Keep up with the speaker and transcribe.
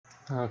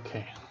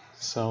Okay,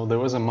 so there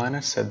was a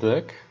minor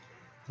setback.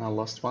 I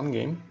lost one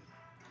game.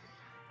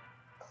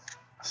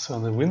 So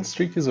the win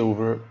streak is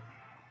over,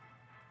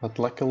 but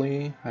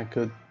luckily I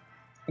could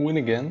win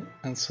again,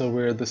 and so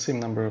we're at the same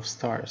number of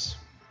stars.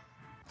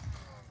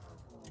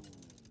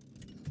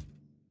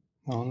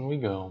 On we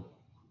go.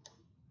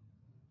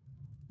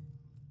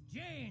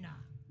 Jaina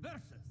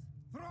versus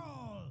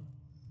Thrall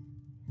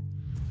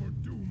for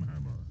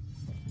Doomhammer.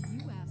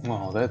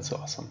 Oh, that's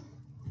awesome.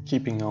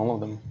 Keeping all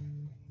of them.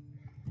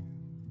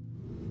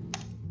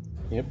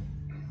 Yep.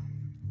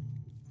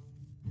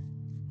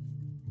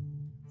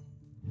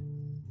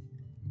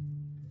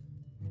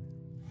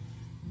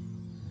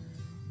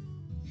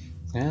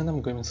 And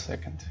I'm going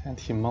second, and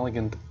he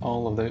mulliganed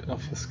all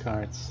of his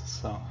cards,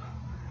 so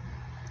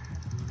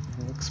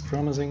looks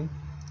promising.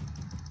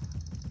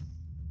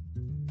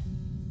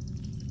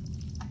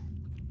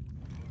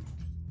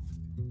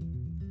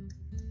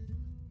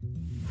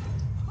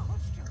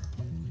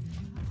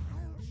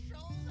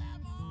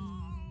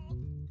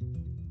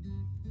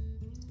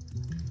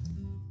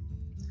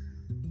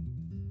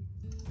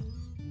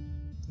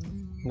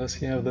 Does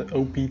he have the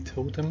OP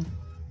totem?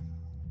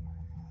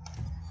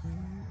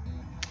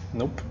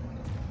 Nope.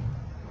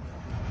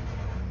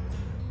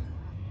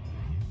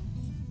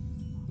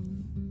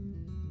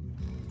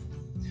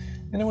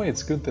 Anyway,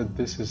 it's good that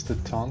this is the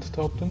taunt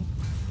totem,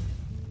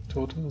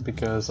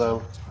 because I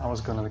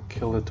was gonna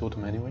kill the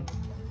totem anyway.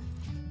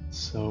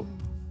 So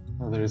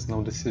there is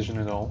no decision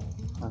at all.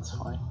 That's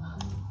fine.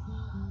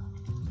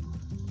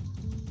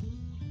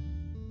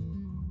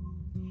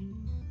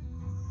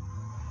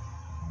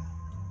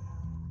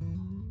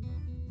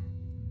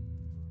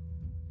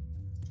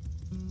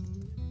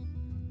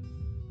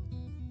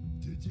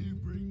 You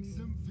bring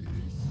some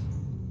fish?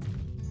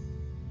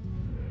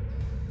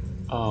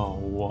 Oh,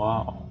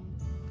 wow.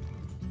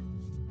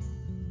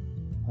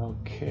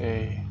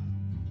 Okay.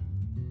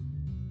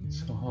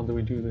 So how do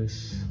we do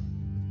this?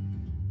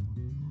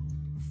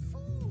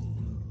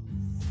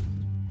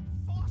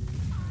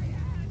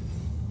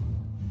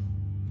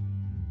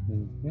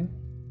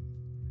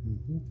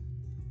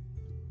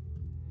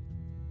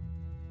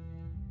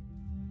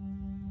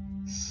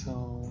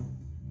 So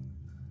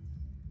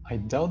I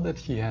doubt that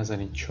he has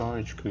any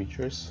charge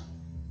creatures,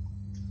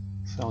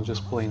 so I'll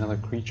just play another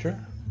creature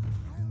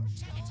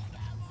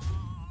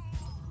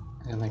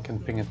and I can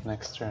ping it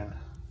next turn.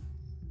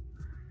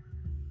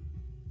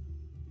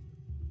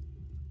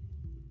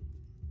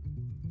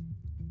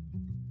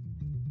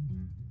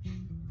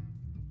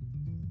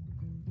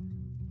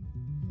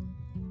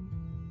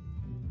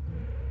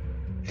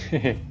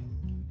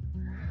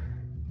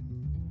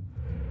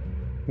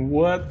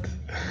 What?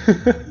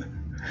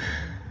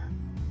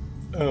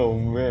 Oh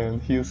man,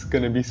 he's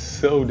gonna be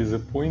so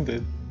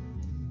disappointed.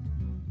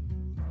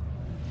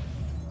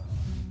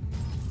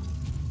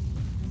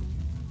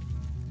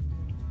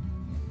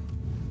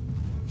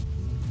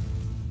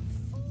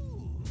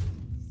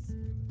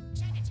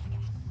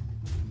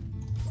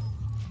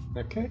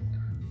 Okay.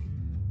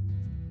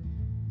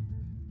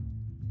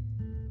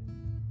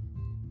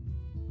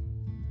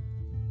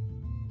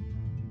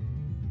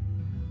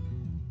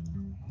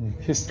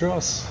 His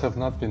draws have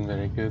not been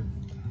very good.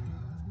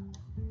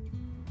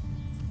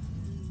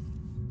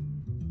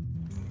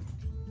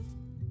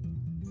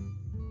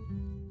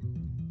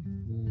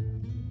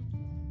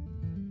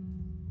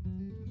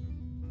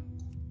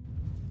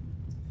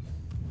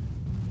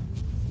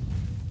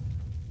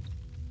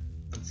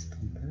 Let's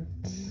do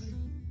that.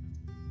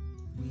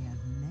 We have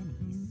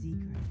many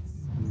secrets.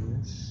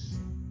 Yes.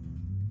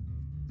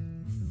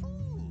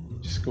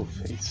 Just go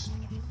face.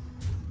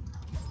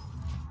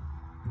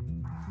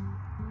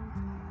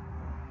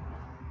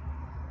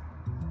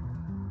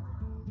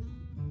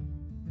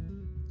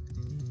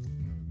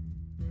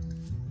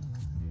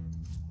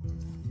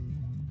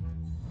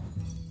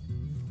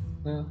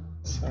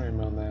 Sorry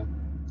about that.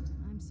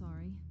 I'm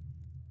sorry.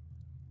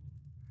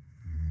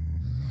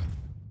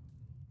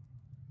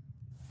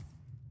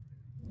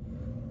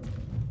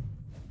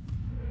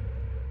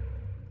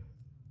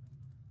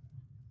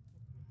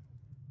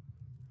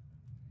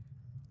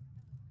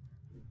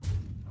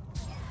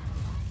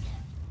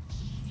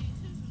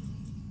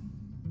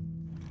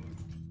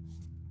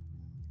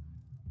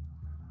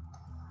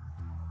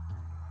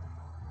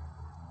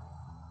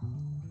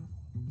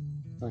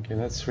 Okay,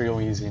 that's real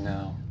easy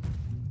now.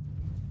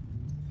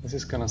 This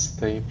is gonna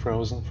stay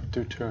frozen for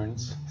 2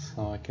 turns,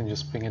 so I can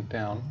just ping it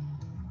down.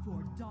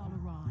 For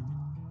Dalaran.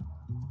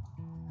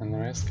 And the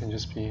rest can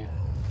just be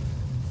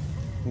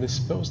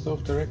disposed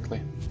of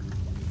directly.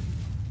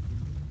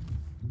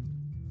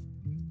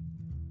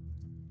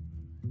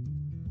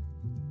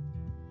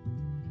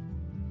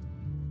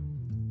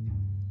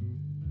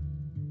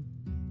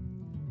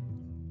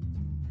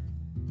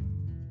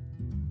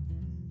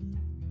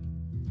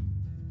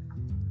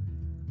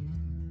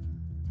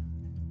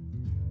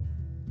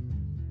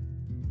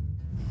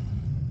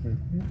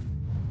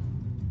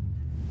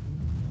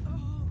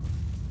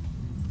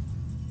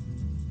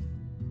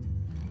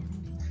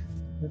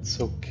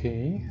 That's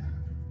okay.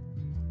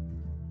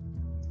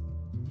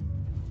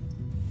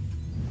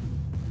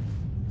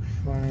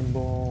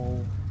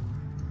 Fireball.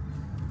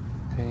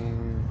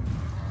 Ping.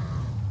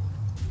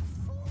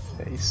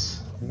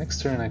 Face.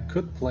 Next turn I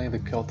could play the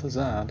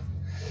Kel'Thuzad,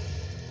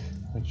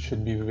 which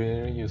should be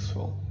very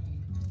useful.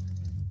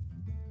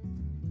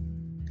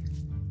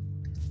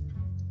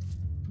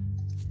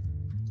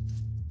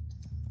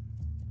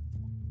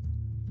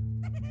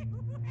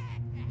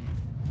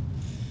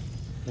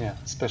 Yeah,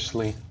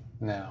 especially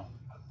now.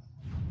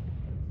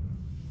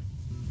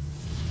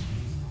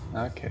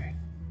 Okay.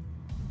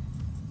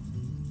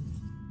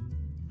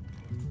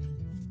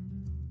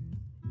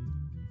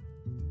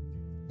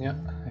 Yeah,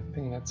 I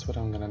think that's what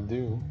I'm gonna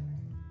do.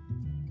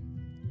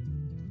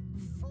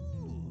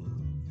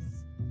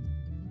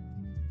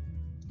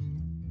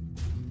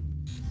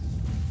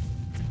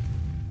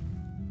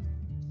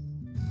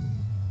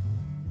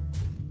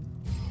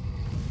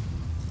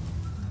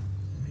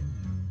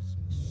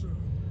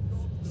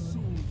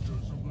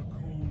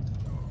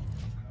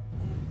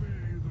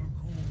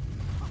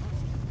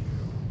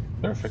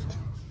 Perfect.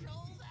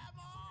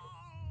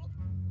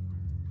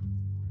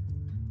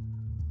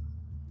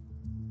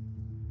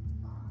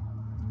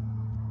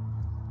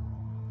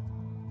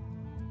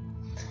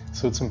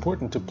 So it's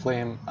important to play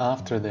him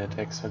after the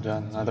attacks are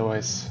done,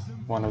 otherwise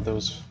one of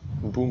those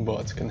boom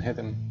bots can hit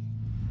him.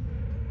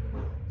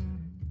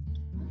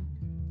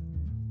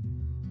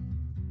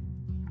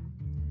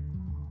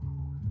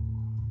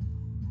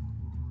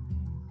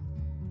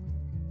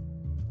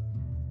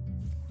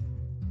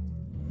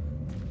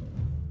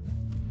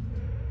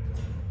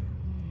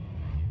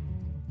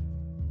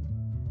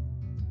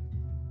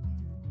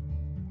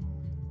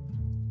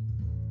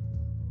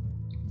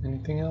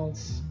 Anything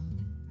else?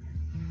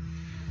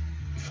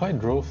 If I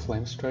draw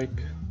Flame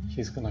Strike,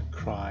 he's gonna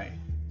cry.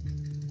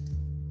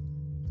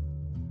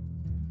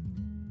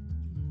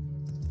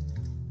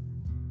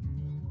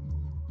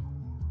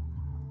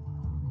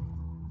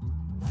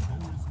 There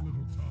is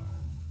little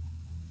time.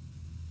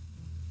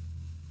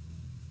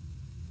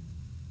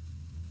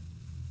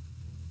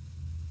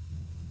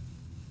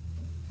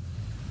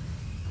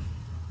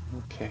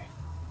 Okay.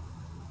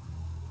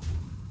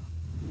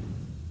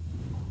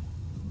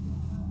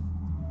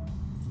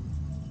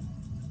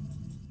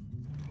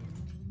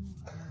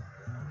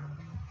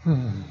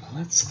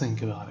 Let's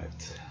think about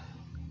it.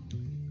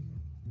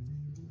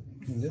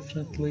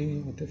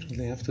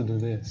 Definitely have to do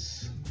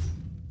this.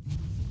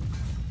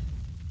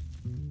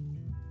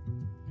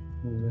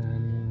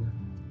 Then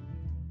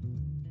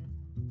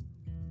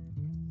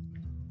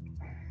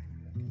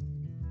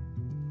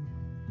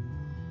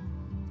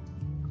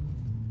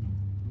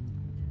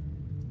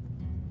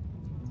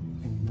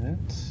and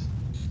that.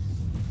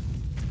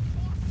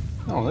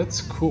 Oh,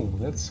 that's cool.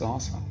 That's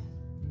awesome.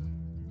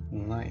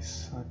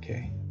 Nice.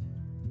 Okay.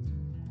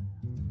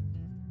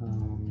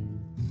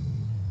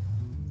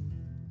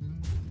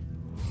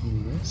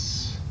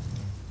 This.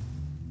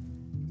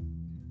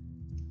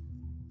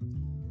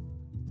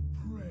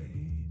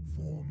 Pray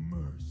for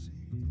mercy.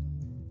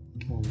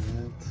 Kill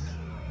that.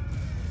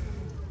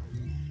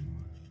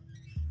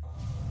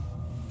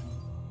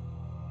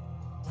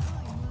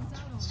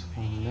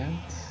 Transform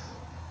that.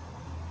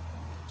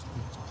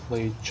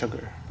 Play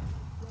Chugger.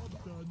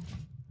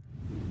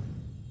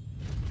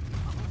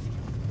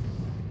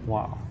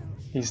 Wow,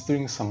 he's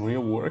doing some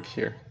real work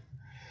here.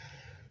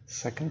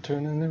 Second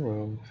turn in a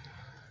row.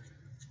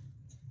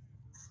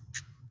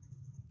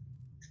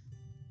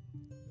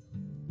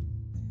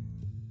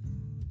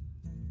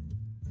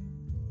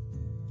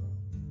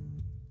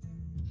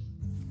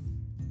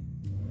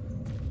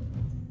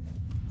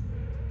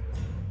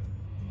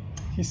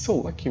 He's so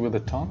lucky with the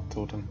taunt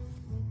totem.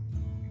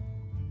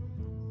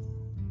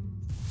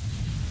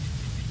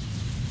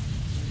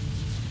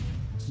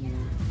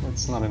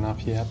 That's not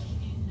enough yet.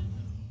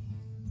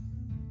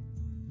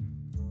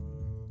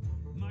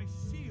 My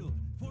shield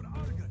for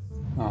Argus.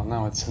 Oh,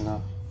 now it's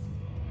enough.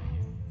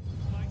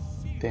 My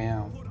shield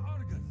Damn. for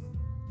Argus.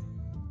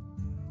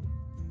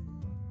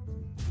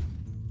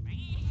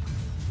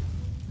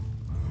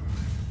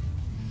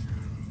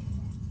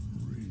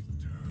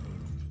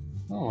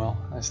 Oh well,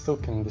 I still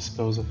can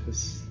dispose of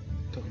his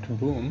Dr.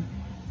 Boom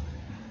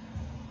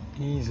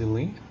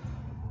easily.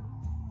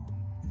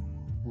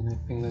 And I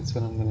think that's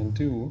what I'm gonna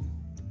do.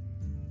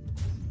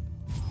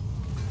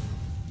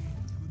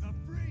 To the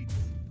breach.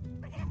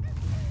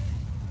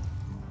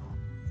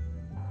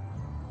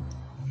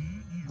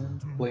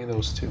 And play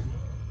those two.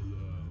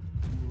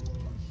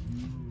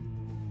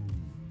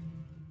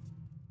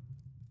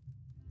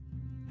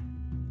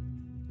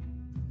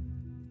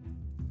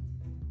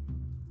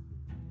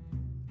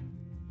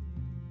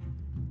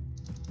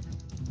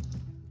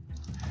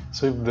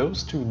 So if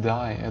those two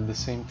die at the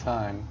same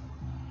time,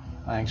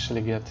 I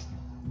actually get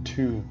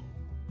two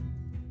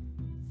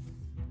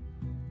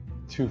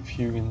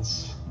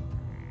Fugans.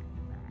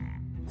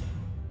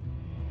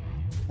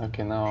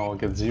 Okay, now I'll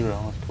get 0,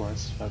 of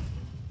course, but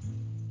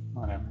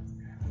whatever.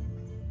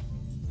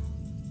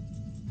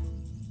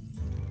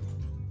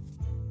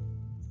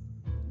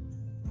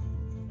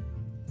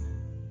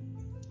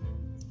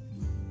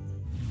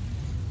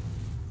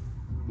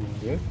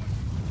 Good.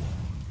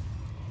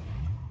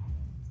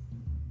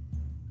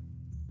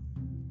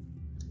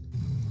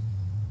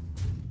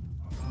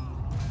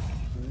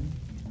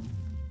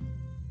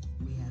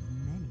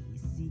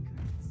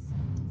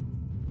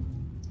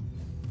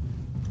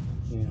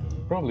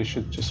 probably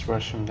should just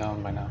rush him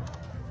down by now.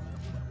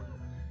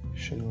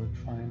 Should work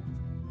fine.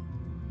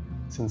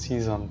 Since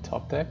he's on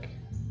top deck.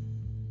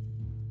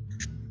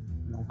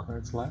 No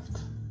cards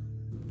left.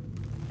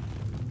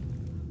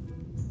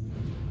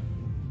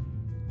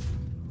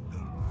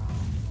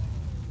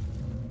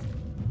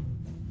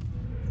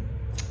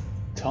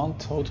 Taunt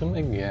Totem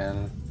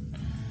again.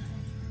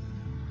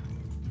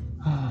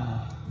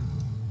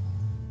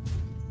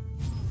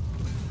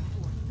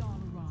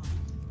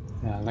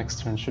 Yeah,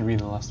 next turn should be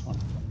the last one.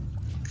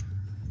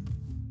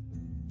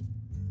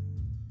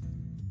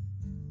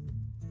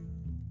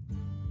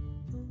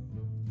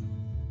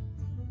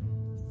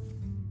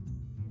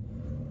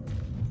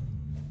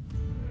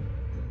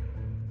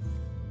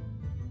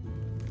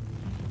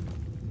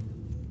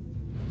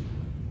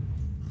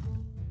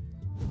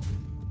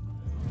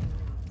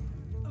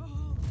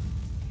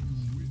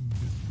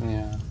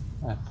 Yeah,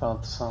 I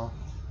thought so.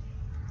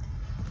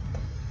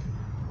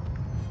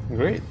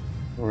 Great,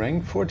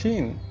 rank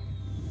 14.